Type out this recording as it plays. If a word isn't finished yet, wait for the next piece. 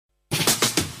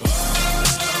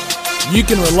you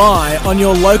can rely on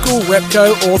your local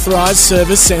Repco authorised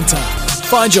service centre.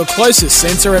 Find your closest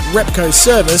centre at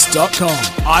repcoservice.com.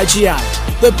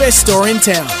 IGA, the best store in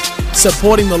town.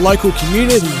 Supporting the local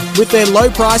community with their low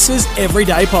prices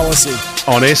everyday policy.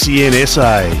 On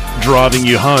SENSA, driving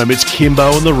you home, it's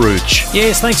Kimbo and the Rooch.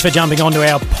 Yes, thanks for jumping onto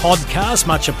our podcast.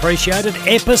 Much appreciated.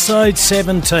 Episode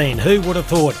 17. Who would have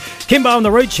thought? Kimbo and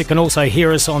the Rooch. You can also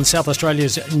hear us on South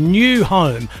Australia's new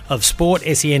home of sport,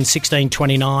 SEN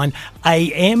 1629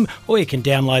 AM, or you can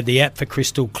download the app for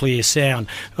crystal clear sound.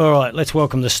 All right, let's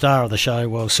welcome the star of the show,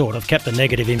 well, sort of, Captain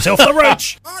Negative himself, the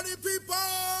Rooch. Party people!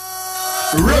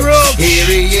 Rooch, here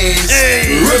he is.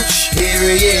 Hey. Rooch, here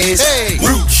he is. Hey.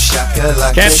 Rooch,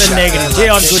 shaka-laka, Captain Negative. Gee,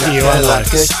 I'm good to you, aren't I?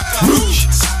 Rooch.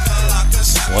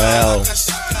 Well,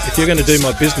 if you're going to do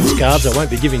my business cards, I won't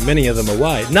be giving many of them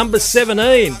away. Number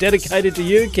 17, dedicated to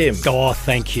you, Kim. Oh,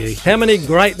 thank you. How many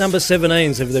great number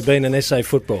 17s have there been in SA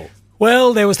football?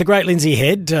 Well, there was the great Lindsay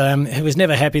Head, who was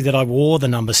never happy that I wore the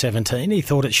number 17. He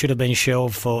thought it should have been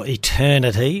shelved for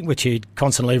eternity, which he'd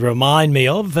constantly remind me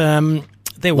of.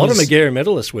 There A lot was of Magarey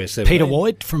medalists wear 17. Peter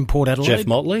White from Port Adelaide. Jeff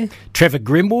Motley. Trevor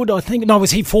Grimwood, I think. No, was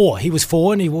he 4? He was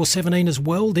 4 and he wore 17 as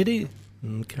well, did he?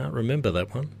 Can't remember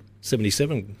that one.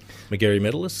 77 Magarey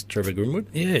medalists, Trevor Grimwood.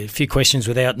 Yeah, a few questions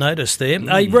without notice there.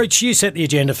 Hey, Rooch, you set the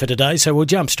agenda for today, so we'll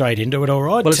jump straight into it, all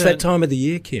right? Well, it's that time of the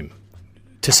year, Kim.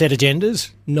 To set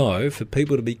agendas? No, for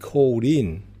people to be called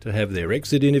in to have their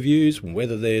exit interviews,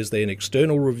 whether there's then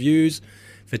external reviews.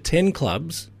 For 10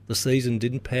 clubs, the season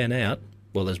didn't pan out.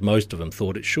 Well, as most of them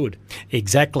thought it should.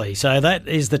 Exactly. So that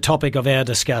is the topic of our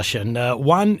discussion.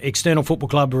 1, external football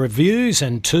club reviews,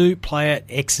 and 2, player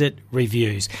exit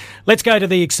reviews. Let's go to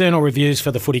the external reviews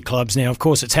for the footy clubs now. Of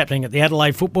course, it's happening at the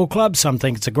Adelaide Football Club. Some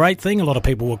think it's a great thing. A lot of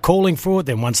people were calling for it.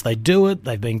 Then once they do it,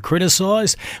 they've been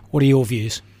criticised. What are your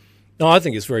views? No, I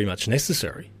think it's very much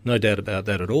necessary. No doubt about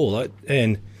that at all.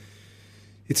 And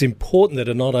it's important that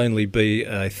it not only be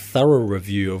a thorough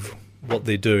review of what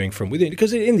they're doing from within.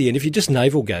 Because in the end, if you're just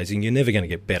navel-gazing, you're never going to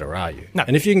get better, are you? No.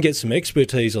 And if you can get some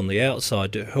expertise on the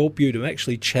outside to help you, to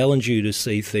actually challenge you to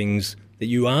see things that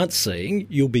you aren't seeing,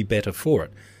 you'll be better for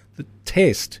it. The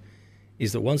test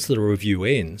is that once the review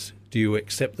ends, do you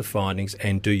accept the findings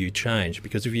and do you change?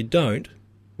 Because if you don't,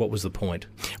 what was the point?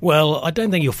 Well, I don't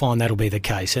think you'll find that'll be the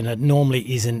case, and it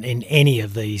normally isn't in any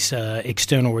of these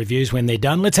external reviews when they're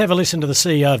done. Let's have a listen to the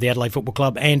CEO of the Adelaide Football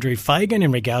Club, Andrew Fagan,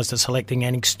 in regards to selecting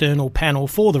an external panel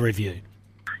for the review.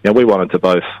 Yeah, we wanted to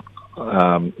both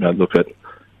look at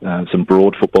some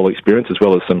broad football experience as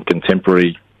well as some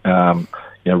contemporary,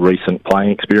 recent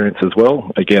playing experience as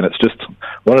well. Again, it's just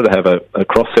wanted to have a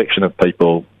cross-section of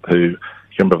people who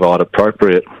can provide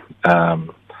appropriate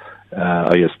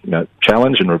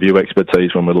challenge and review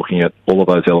expertise when we're looking at all of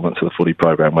those elements of the footy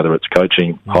program, whether it's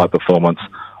coaching, high performance,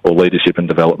 or leadership and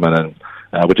development,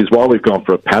 and which is why we've gone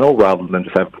for a panel rather than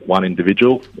just have one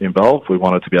individual involved. We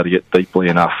wanted to be able to get deeply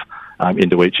enough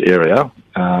into each area,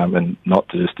 and not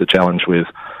just a challenge with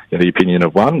the opinion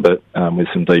of one, but with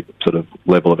some deep sort of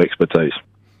level of expertise.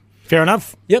 Fair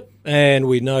enough. Yep, and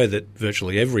we know that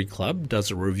virtually every club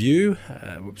does a review.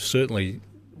 Certainly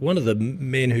one of the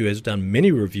men who has done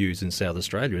many reviews in South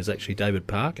Australia is actually David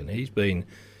Parkin. He's been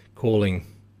calling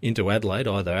into Adelaide,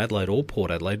 either Adelaide or Port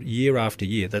Adelaide, year after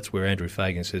year. That's where Andrew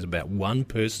Fagan says about one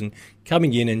person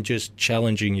coming in and just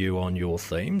challenging you on your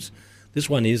themes. This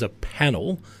one is a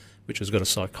panel, which has got a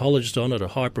psychologist on it, a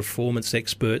high-performance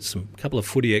expert, a couple of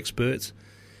footy experts.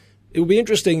 It will be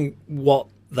interesting what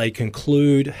they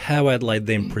conclude, how Adelaide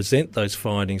then present those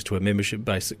findings to a membership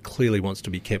base that clearly wants to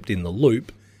be kept in the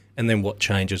loop, and then what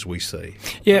changes we see.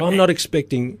 Yeah, I'm not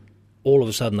expecting all of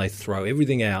a sudden they throw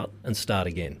everything out and start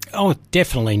again. Oh,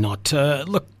 definitely not.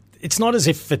 Look, it's not as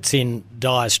if it's in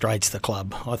dire straits, the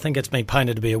club. I think it's been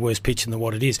painted to be a worse picture than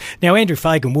what it is. Now, Andrew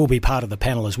Fagan will be part of the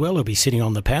panel as well. He'll be sitting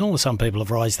on the panel. Some people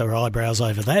have raised their eyebrows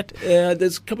over that.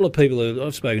 There's a couple of people who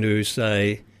I've spoken to who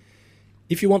say,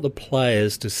 if you want the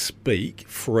players to speak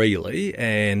freely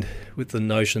and with the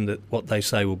notion that what they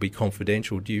say will be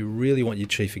confidential, do you really want your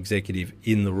chief executive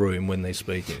in the room when they're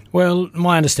speaking? Well,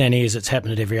 my understanding is it's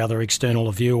happened at every other external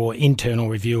review or internal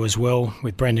review as well,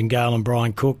 with Brendan Gale and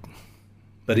Brian Cook.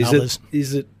 But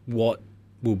is it what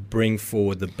will bring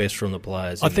forward the best from the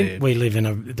players? I think we live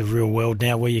in the real world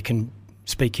now where you can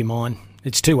speak your mind.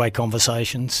 It's two-way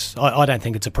conversations. I don't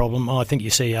think it's a problem. I think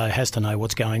your CEO has to know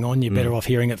what's going on. You're better off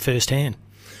hearing it firsthand.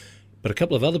 But a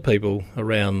couple of other people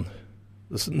around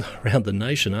the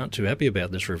nation aren't too happy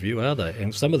about this review, are they?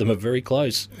 And some of them are very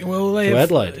close to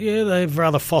Adelaide. Yeah, they have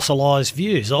rather fossilised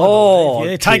views.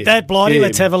 Take that, Blighty.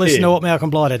 Let's have a listen to what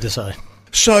Malcolm Blight had to say.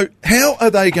 So how are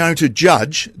they going to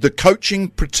judge the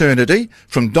coaching fraternity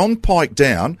from Don Pike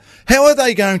down? How are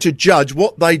they going to judge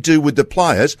what they do with the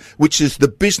players, which is the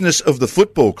business of the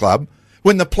football club,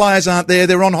 when the players aren't there,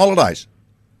 they're on holidays?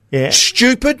 Yeah.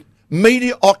 Stupid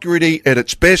mediocrity at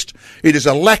its best. It is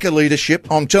a lack of leadership.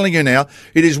 I'm telling you now,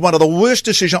 it is one of the worst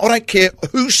decisions. I don't care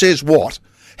who says what.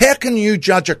 How can you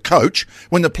judge a coach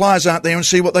when the players aren't there and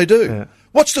see what they do? Yeah.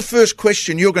 What's the first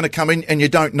question? You're going to come in and you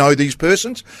don't know these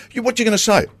persons? What are you going to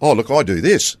say? Oh, look, I do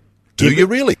this. Do you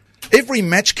really? Every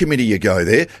match committee you go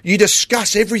there, you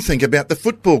discuss everything about the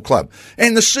football club.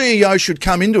 And the CEO should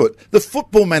come into it. The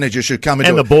football manager should come into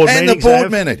And it. the board and the meetings board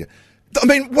have. manager. I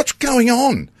mean, what's going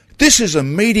on? This is a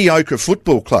mediocre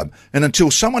football club. And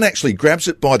until someone actually grabs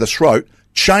it by the throat,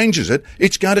 changes it,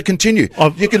 it's going to continue.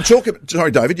 You can talk about,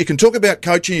 sorry, David, you can talk about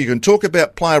coaching, you can talk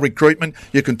about player recruitment,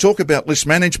 you can talk about list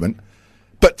management,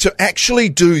 but to actually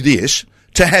do this,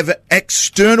 to have an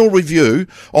external review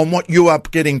on what you are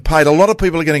getting paid, a lot of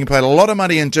people are getting paid a lot of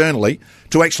money internally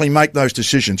to actually make those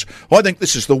decisions. I think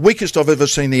this is the weakest I've ever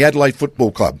seen the Adelaide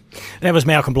Football Club. That was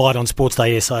Malcolm Blight on Sports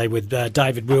Day SA with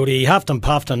David Wilde. He huffed and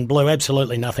puffed and blew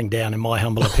absolutely nothing down, in my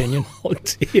humble opinion. Oh,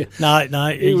 dear. No.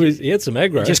 He had some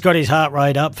aggro. Just got his heart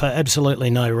rate up for absolutely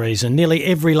no reason. Nearly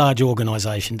every large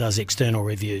organisation does external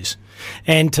reviews.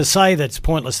 And to say that it's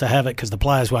pointless to have it because the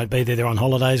players won't be there, they're on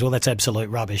holidays, well, that's absolute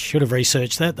rubbish. Should have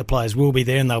researched that. The players will be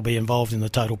there and they'll be involved in the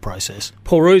total process.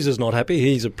 Paul Roos is not happy.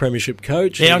 He's a premiership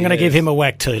coach. Yeah, I'm going to give him a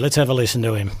whack too. Let's have a listen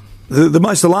to him. The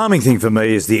most alarming thing for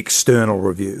me is the external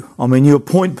review. I mean, you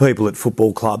appoint people at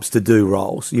football clubs to do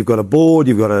roles. You've got a board,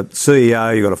 you've got a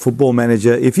CEO, you've got a football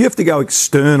manager. If you have to go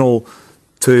external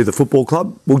to the football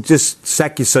club, we'll just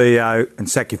sack your CEO and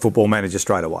sack your football manager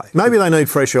straight away. Maybe they need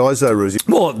fresh eyes though, Ruzi.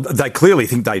 Well, they clearly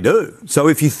think they do. So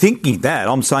if you're thinking that,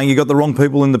 I'm saying you've got the wrong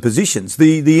people in the positions.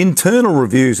 The internal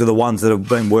reviews are the ones that have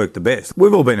been worked the best.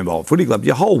 We've all been involved. Footy club,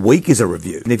 your whole week is a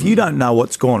review. And if you don't know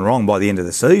what's gone wrong by the end of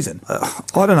the season, I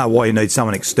don't know why you need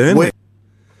someone external.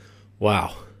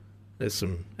 Wow. There's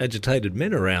some agitated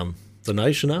men around the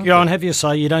nation, aren't Go on, have your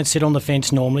say. You don't sit on the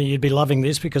fence normally. You'd be loving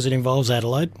this because it involves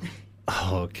Adelaide.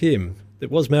 Oh, Kim,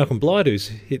 it was Malcolm Blight who's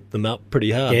hit them up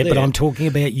pretty hard. Yeah, there. but I'm talking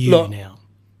about you Look, now.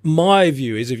 My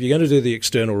view is if you're going to do the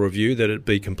external review, that it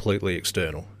be completely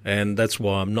external. And that's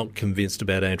why I'm not convinced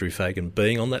about Andrew Fagan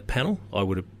being on that panel. I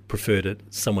would have preferred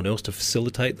someone else to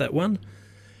facilitate that one.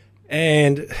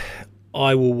 And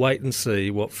I will wait and see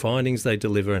what findings they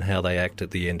deliver and how they act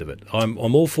at the end of it. I'm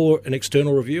all for an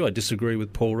external review. I disagree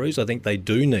with Paul Roos. I think they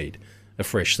do need a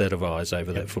fresh set of eyes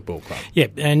over that football club. Yeah,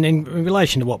 and in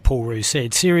relation to what Paul Roos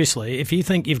said, seriously, if you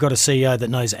think you've got a CEO that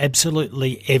knows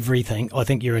absolutely everything, I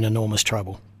think you're in enormous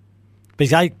trouble.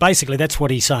 Because basically that's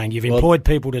what he's saying. You've employed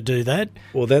people to do that.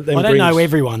 Well, that then I don't know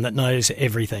everyone that knows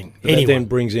everything. That then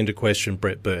brings into question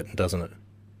Brett Burton, doesn't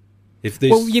it?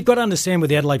 Well, you've got to understand with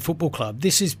the Adelaide Football Club,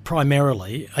 this is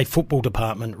primarily a football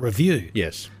department review.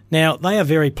 Yes. Now, they are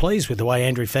very pleased with the way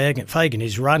Andrew Fagan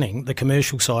is running the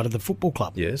commercial side of the football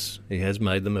club. Yes, he has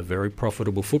made them a very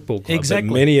profitable football club. Exactly.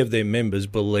 But many of their members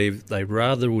believe they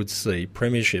rather would see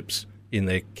premierships in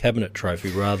their cabinet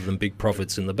trophy rather than big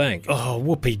profits in the bank. Oh,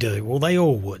 whoopee-doo. Well, they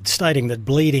all would, stating that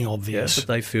bleeding obvious. Yeah,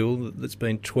 but they feel that it's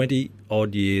been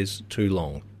 20-odd years too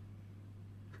long.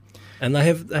 And they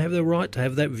have the right to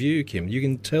have that view, Kim. You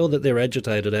can tell that they're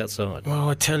agitated outside.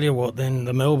 Well, I tell you what, then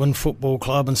the Melbourne Football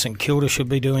Club and St Kilda should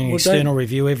be doing an external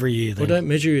review every year. Then. Well, don't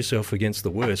measure yourself against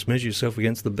the worst. Measure yourself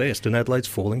against the best, and Adelaide's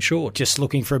falling short. Just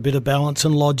looking for a bit of balance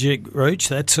and logic, Rooch,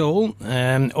 that's all.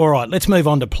 All right, let's move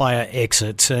on to player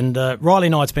exits. And Riley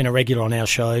Knight's been a regular on our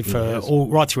show for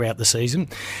right throughout the season.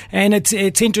 And it's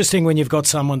interesting when you've got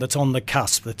someone that's on the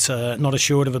cusp, that's not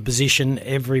assured of a position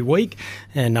every week.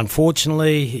 And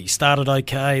unfortunately, he started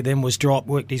okay, then was dropped,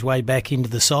 worked his way back into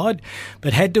the side,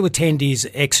 but had to attend his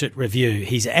exit review.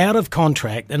 He's out of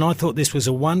contract, and I thought this was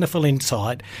a wonderful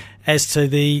insight as to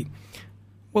the,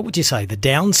 what would you say, the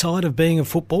downside of being a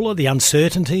footballer, the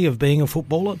uncertainty of being a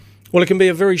footballer? Well, it can be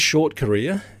a very short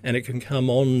career, and it can come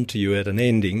on to you at an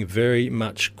ending very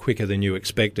much quicker than you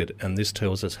expected, and this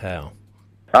tells us how.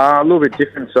 A little bit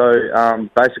different. So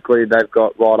basically they've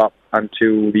got right up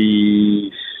until the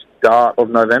start of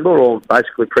November, or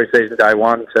basically pre-season day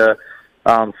one, to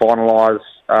finalise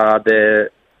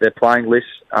their playing list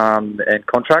and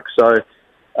contracts. So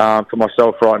for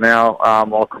myself right now,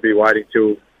 I could be waiting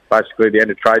till basically the end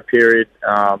of trade period,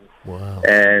 and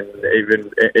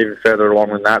even further along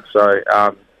than that. So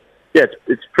it's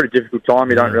a pretty difficult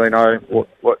time. You don't really know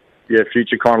what your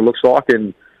future kind of looks like,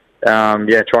 and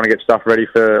trying to get stuff ready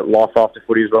for life after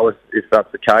footy as well, if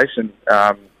that's the case. And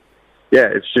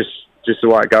it's just the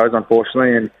way it goes,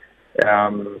 unfortunately.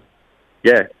 And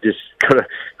just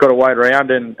got to wait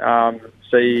around and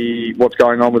see what's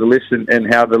going on with the list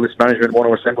and how the list management want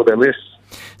to assemble their lists.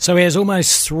 So he has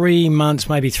almost 3 months,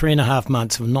 maybe 3.5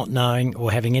 months of not knowing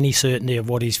or having any certainty of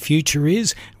what his future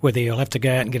is, whether he'll have to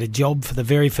go out and get a job for the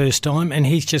very first time, and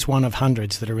he's just one of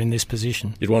hundreds that are in this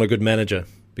position. You'd want a good manager,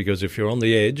 because if you're on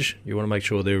the edge, you want to make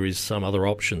sure there is some other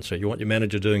option. So you want your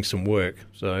manager doing some work.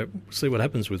 So we'll see what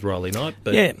happens with Riley Knight.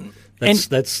 But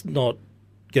that's not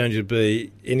going to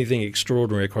be anything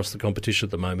extraordinary across the competition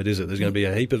at the moment, is it? There's going to be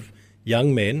a heap of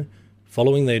young men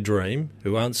following their dream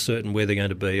who aren't certain where they're going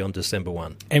to be on December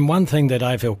 1. And one thing that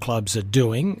AFL clubs are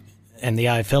doing, and the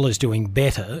AFL is doing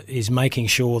better, is making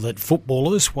sure that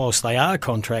footballers, whilst they are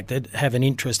contracted, have an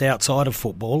interest outside of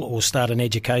football or start an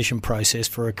education process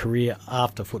for a career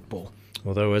after football.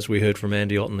 Although, as we heard from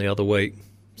Andy Otten the other week,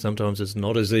 sometimes it's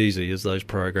not as easy as those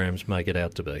programs make it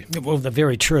out to be. Well, they're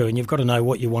very true, and you've got to know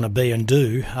what you want to be and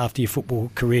do after your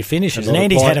football career finishes. And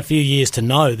Andy's had a few years to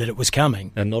know that it was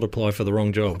coming. And not apply for the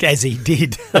wrong job. As he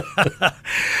did.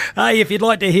 Hey, if you'd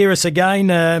like to hear us again,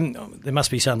 there must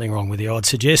be something wrong with you, I'd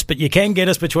suggest, but you can get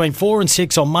us between 4 and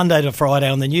 6 on Monday to Friday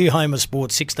on the new home of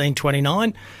sport,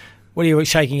 1629. What are you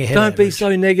shaking your head at? Don't be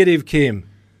so negative, Kim.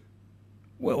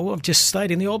 Well, I've just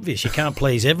stated the obvious. You can't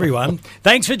please everyone.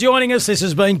 Thanks for joining us. This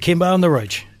has been Kimbo and the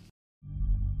Rooch.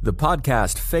 The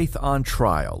podcast Faith on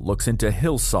Trial looks into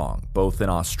Hillsong, both in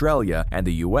Australia and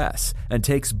the US, and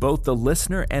takes both the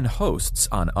listener and hosts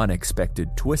on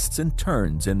unexpected twists and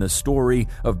turns in the story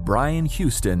of Brian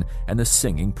Houston and the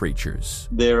Singing Preachers.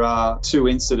 There are 2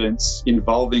 incidents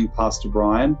involving Pastor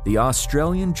Brian. The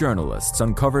Australian journalists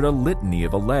uncovered a litany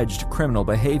of alleged criminal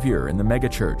behavior in the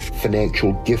megachurch.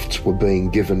 Financial gifts were being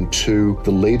given to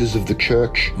the leaders of the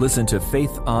church. Listen to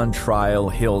Faith on Trial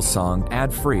Hillsong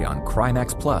ad-free on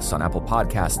Crimex Plus on Apple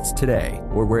Podcasts today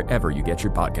or wherever you get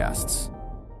your podcasts.